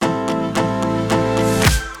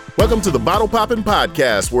Welcome to the Bottle Poppin'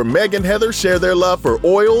 Podcast, where Meg and Heather share their love for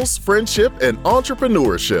oils, friendship, and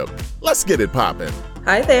entrepreneurship. Let's get it poppin'.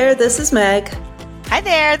 Hi there, this is Meg. Hi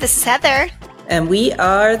there, this is Heather. And we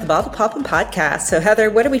are the Bottle Poppin' Podcast. So Heather,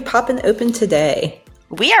 what are we popping open today?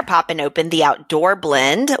 We are popping open the outdoor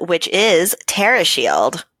blend, which is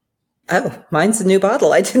Terrashield. Oh, mine's a new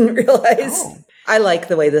bottle. I didn't realize. Oh. I like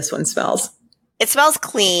the way this one smells. It smells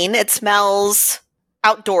clean. It smells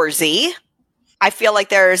outdoorsy. I feel like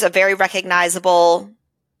there's a very recognizable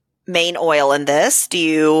main oil in this. Do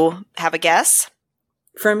you have a guess?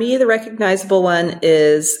 For me, the recognizable one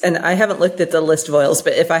is, and I haven't looked at the list of oils,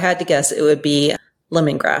 but if I had to guess, it would be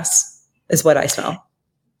lemongrass is what I smell.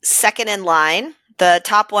 Second in line, the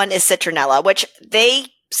top one is citronella, which they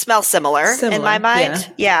smell similar in my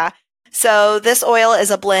mind. Yeah. So this oil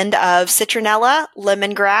is a blend of citronella,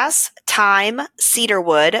 lemongrass, thyme,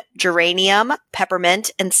 cedarwood, geranium,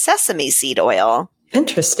 peppermint, and sesame seed oil.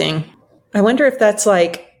 Interesting. I wonder if that's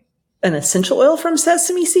like an essential oil from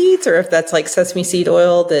sesame seeds or if that's like sesame seed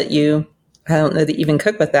oil that I don't know that you even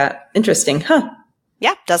cook with that. Interesting, huh?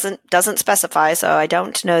 Yeah, doesn't specify, so I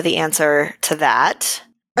don't know the answer to that.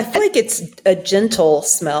 I feel like it's a gentle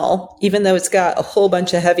smell, even though it's got a whole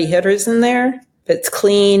bunch of heavy hitters in there. It's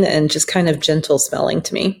clean and just kind of gentle smelling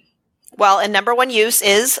to me. Well, and number one use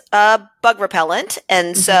is bug repellent.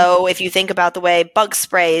 And so if you think about the way bug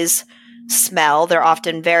sprays smell, they're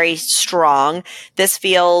often very strong. This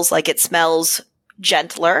feels like it smells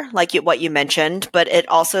gentler, like what you mentioned, but it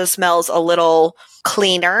also smells a little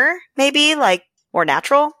cleaner, maybe like more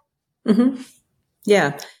natural. Mm-hmm.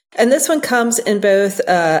 Yeah. And this one comes in both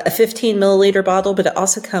a 15 milliliter bottle, but it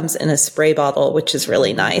also comes in a spray bottle, which is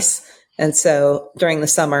really nice. And so during the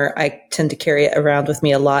summer, I tend to carry it around with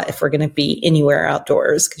me a lot if we're going to be anywhere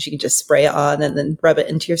outdoors, because you can just spray it on and then rub it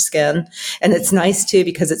into your skin. And it's nice too,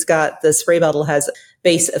 because the spray bottle has a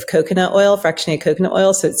base of coconut oil, fractionated coconut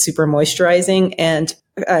oil. So it's super moisturizing, and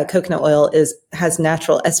coconut oil has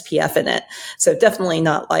natural SPF in it. So definitely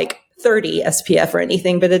not like 30 SPF or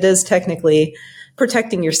anything, but it is technically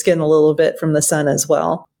protecting your skin a little bit from the sun as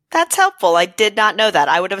well. That's helpful. I did not know that.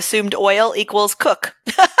 I would have assumed oil equals cook.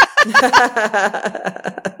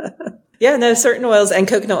 Yeah, no, certain oils and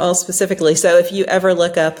coconut oil specifically. So if you ever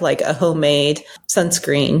look up like a homemade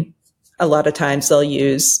sunscreen, a lot of times they'll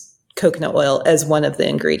use coconut oil as one of the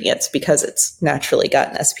ingredients because it's naturally got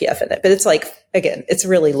an SPF in it. But it's like, again, it's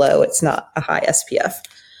really low. It's not a high SPF.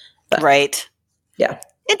 But, right. Yeah.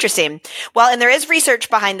 Interesting. Well, and there is research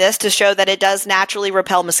behind this to show that it does naturally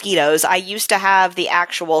repel mosquitoes. I used to have the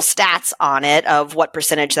actual stats on it of what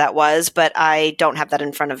percentage that was, but I don't have that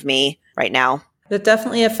in front of me right now. It's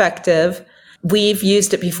definitely effective. We've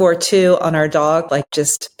used it before too on our dog, like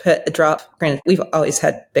just put a drop. Granted, we've always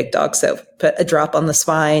had big dogs, so put a drop on the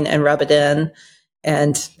spine and rub it in.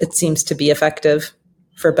 And it seems to be effective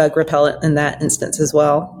for bug repellent in that instance as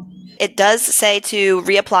well. It does say to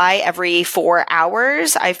reapply every 4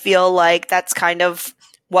 hours. I feel like that's kind of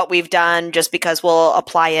what we've done, just because we'll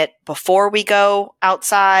apply it before we go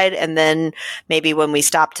outside, and then maybe when we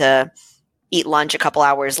stop to eat lunch a couple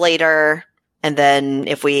hours later. And then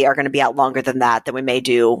if we are going to be out longer than that, then we may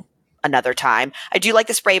do another time. I do like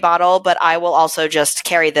the spray bottle, but I will also just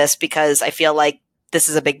carry this because I feel like this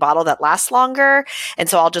is a big bottle that lasts longer. And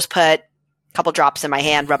so I'll just put couple drops in my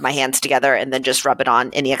hand, rub my hands together, and then just rub it on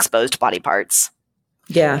any exposed body parts.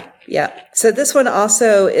 Yeah. So this one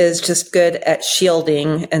also is just good at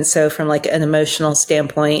shielding. And so from like an emotional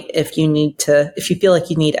standpoint, if you feel like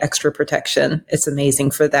you need extra protection, it's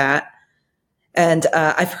amazing for that. And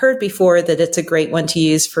I've heard before that it's a great one to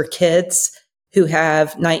use for kids who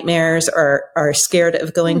have nightmares or are scared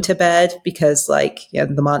of going to bed because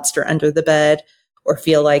the monster under the bed, or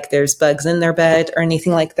feel like there's bugs in their bed or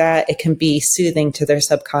anything like that. It can be soothing to their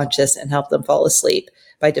subconscious and help them fall asleep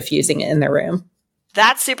by diffusing it in their room.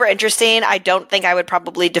 That's super interesting. I don't think I would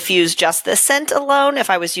probably diffuse just this scent alone.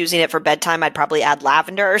 If I was using it for bedtime, I'd probably add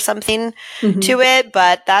lavender or something to it,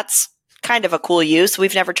 but that's kind of a cool use.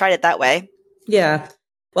 We've never tried it that way. Yeah.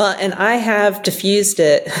 Well, and I have diffused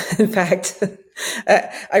it. In fact,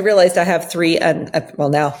 I realized I have three, and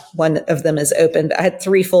now one of them is open, but I had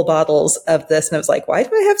 3 full bottles of this, and I was like, why do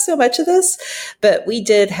I have so much of this? But we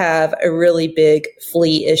did have a really big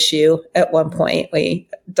flea issue at one point.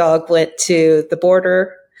 Dog went to the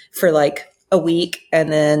border for like a week,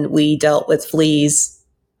 and then we dealt with fleas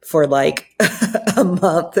for like a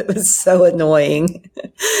month. It was so annoying.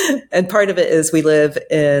 And part of it is we live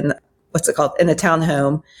in, in a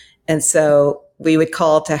townhome. And so we would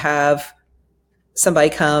call to have somebody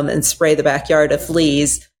come and spray the backyard of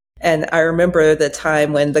fleas. And I remember the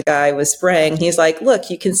time when the guy was spraying, he's like, look,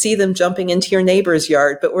 you can see them jumping into your neighbor's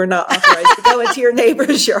yard, but we're not authorized to go into your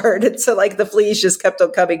neighbor's yard. And so like the fleas just kept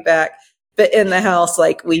on coming back. But in the house,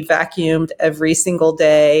 like we vacuumed every single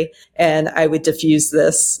day, and I would diffuse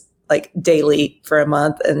this like daily for a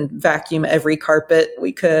month and vacuum every carpet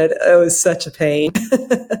we could. It was such a pain.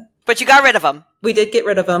 But you got rid of them. We did get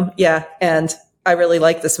rid of them. Yeah. And I really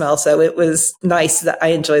like the smell. So it was nice that I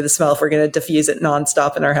enjoy the smell if we're going to diffuse it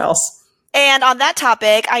nonstop in our house. And on that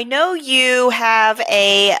topic, I know you have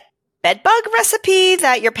a bedbug recipe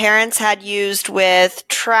that your parents had used with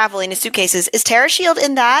traveling in suitcases. Is Terrashield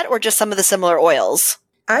in that, or just some of the similar oils?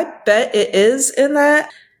 I bet it is in that.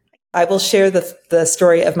 I will share the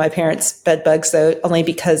story of my parents' bedbugs, though, only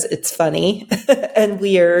because it's funny and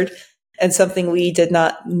weird and something we did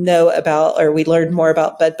not know about, or we learned more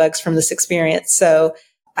about bedbugs from this experience. So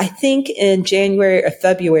I think in January or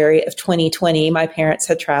February of 2020, my parents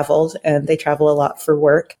had traveled, and they travel a lot for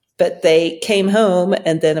work. But they came home,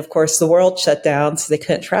 and then, of course, the world shut down, so they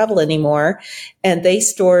couldn't travel anymore. And they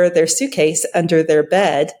store their suitcase under their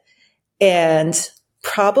bed. And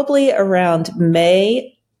probably around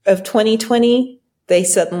May of 2020, they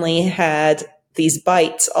suddenly had these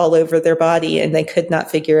bites all over their body, and they could not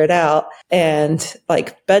figure it out. And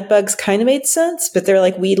like bed bugs kind of made sense, but they're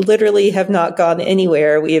like, we literally have not gone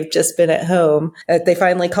anywhere. We have just been at home. They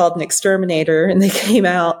finally called an exterminator, and they came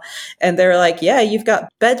out, and they're like, yeah, you've got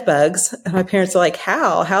bed bugs. And my parents are like,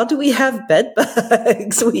 how do we have bed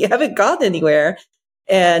bugs? We haven't gone anywhere.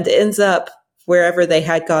 And it ends up wherever they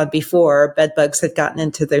had gone before, bed bugs had gotten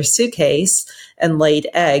into their suitcase and laid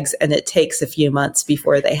eggs, and it takes a few months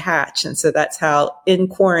before they hatch. And so that's how, in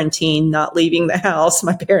quarantine, not leaving the house,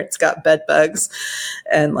 my parents got bed bugs,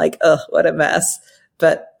 and like, oh, what a mess.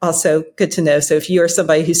 But also good to know. So if you are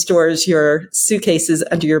somebody who stores your suitcases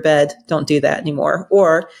under your bed, don't do that anymore.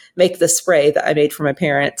 Or make the spray that I made for my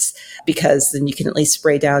parents, because then you can at least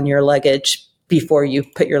spray down your luggage before you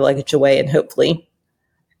put your luggage away, and hopefully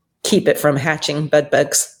keep it from hatching bed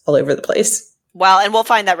bugs all over the place. Well, and we'll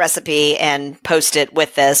find that recipe and post it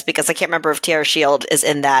with this, because I can't remember if Terrashield is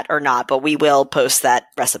in that or not, but we will post that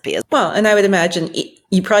recipe. Well, and I would imagine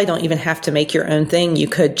you probably don't even have to make your own thing. You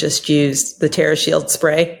could just use the Terrashield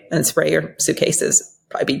spray and spray your suitcases.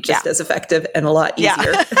 Probably be just as effective and a lot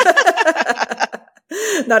easier. Yeah.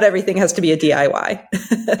 Not everything has to be a DIY.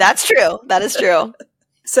 That's true. That is true.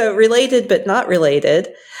 So related, but not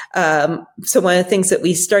related. So one of the things that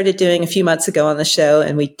we started doing a few months ago on the show,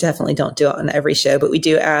 and we definitely don't do it on every show, but we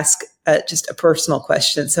do ask just a personal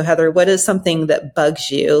question. So Heather, what is something that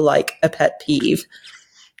bugs you, like a pet peeve?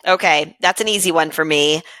 Okay, that's an easy one for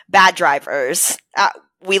me. Bad drivers.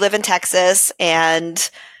 We live in Texas, and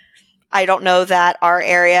I don't know that our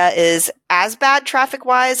area is as bad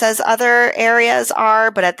traffic-wise as other areas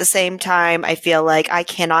are, but at the same time, I feel like I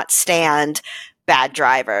cannot stand bad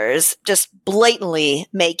drivers just blatantly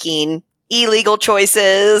making illegal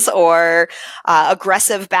choices or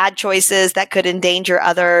aggressive bad choices that could endanger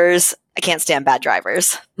others. I can't stand bad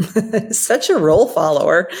drivers. Such a role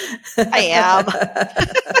follower. I am.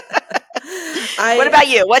 What about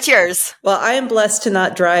you? What's yours? Well, I am blessed to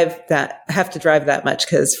not have to drive that much,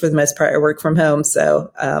 because for the most part I work from home.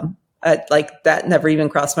 So like that never even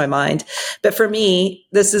crossed my mind. But for me,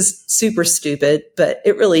 this is super stupid, but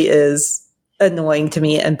it really is annoying to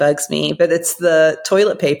me and bugs me. But it's the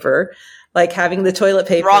toilet paper, like having the toilet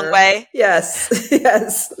paper wrong way. Yes.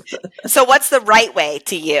 Yes. So what's the right way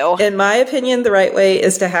to you? In my opinion, the right way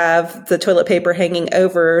is to have the toilet paper hanging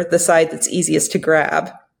over the side that's easiest to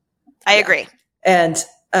grab. I agree. And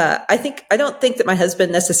I don't think that my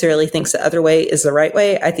husband necessarily thinks the other way is the right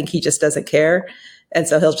way. I think he just doesn't care. And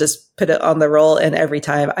so he'll just put it on the roll, and every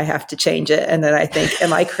time I have to change it. And then I think,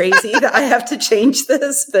 am I crazy that I have to change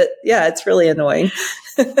this? But yeah, it's really annoying.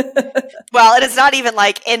 Well, and it's not even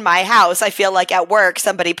like in my house. I feel like at work,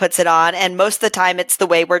 somebody puts it on, and most of the time it's the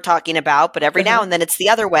way we're talking about, but every now and then it's the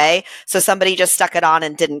other way. So somebody just stuck it on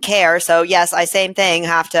and didn't care. So yes, same thing,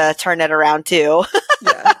 have to turn it around too.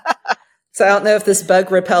 Yeah. So I don't know if this bug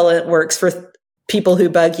repellent works for people who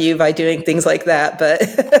bug you by doing things like that, but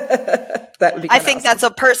that would be I think awesome. That's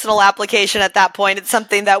a personal application at that point. It's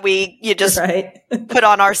something that you just put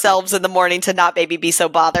on ourselves in the morning to not maybe be so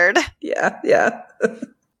bothered. Yeah. Yeah.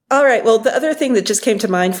 All right. Well, the other thing that just came to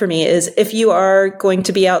mind for me is if you are going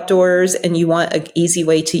to be outdoors and you want an easy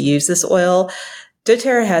way to use this oil,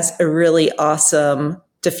 doTERRA has a really awesome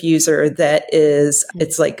diffuser that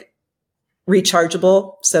it's like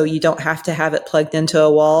rechargeable, so you don't have to have it plugged into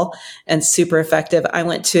a wall, and super effective. I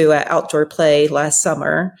went to an outdoor play last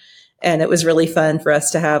summer, And it was really fun for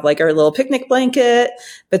us to have like our little picnic blanket,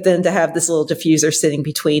 but then to have this little diffuser sitting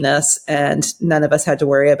between us, and none of us had to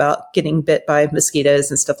worry about getting bit by mosquitoes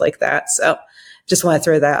and stuff like that. So just want to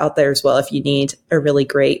throw that out there as well. If you need a really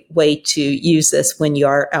great way to use this when you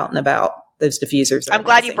are out and about, those diffusers are I'm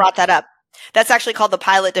glad amazing. you brought that up. That's actually called the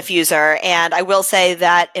Pilot Diffuser. And I will say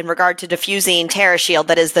that in regard to diffusing Terrashield,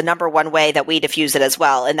 that is the number one way that we diffuse it as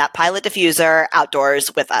well. And that Pilot Diffuser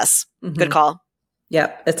outdoors with us. Mm-hmm. Good call.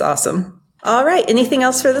 Yep, it's awesome. All right. Anything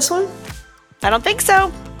else for this one? I don't think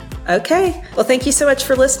so. Okay. Well, thank you so much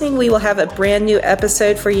for listening. We will have a brand new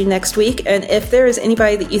episode for you next week. And if there is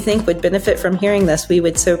anybody that you think would benefit from hearing this, we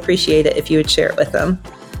would so appreciate it if you would share it with them.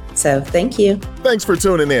 So thank you. Thanks for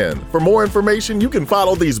tuning in. For more information, you can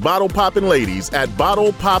follow these bottle poppin' ladies at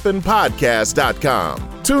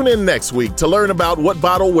bottlepoppinpodcast.com. Tune in next week to learn about what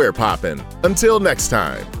bottle we're poppin'. Until next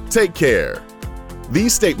time, take care.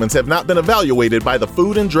 These statements have not been evaluated by the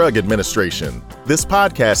Food and Drug Administration. This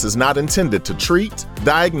podcast is not intended to treat,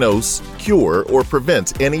 diagnose, cure, or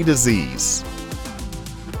prevent any disease.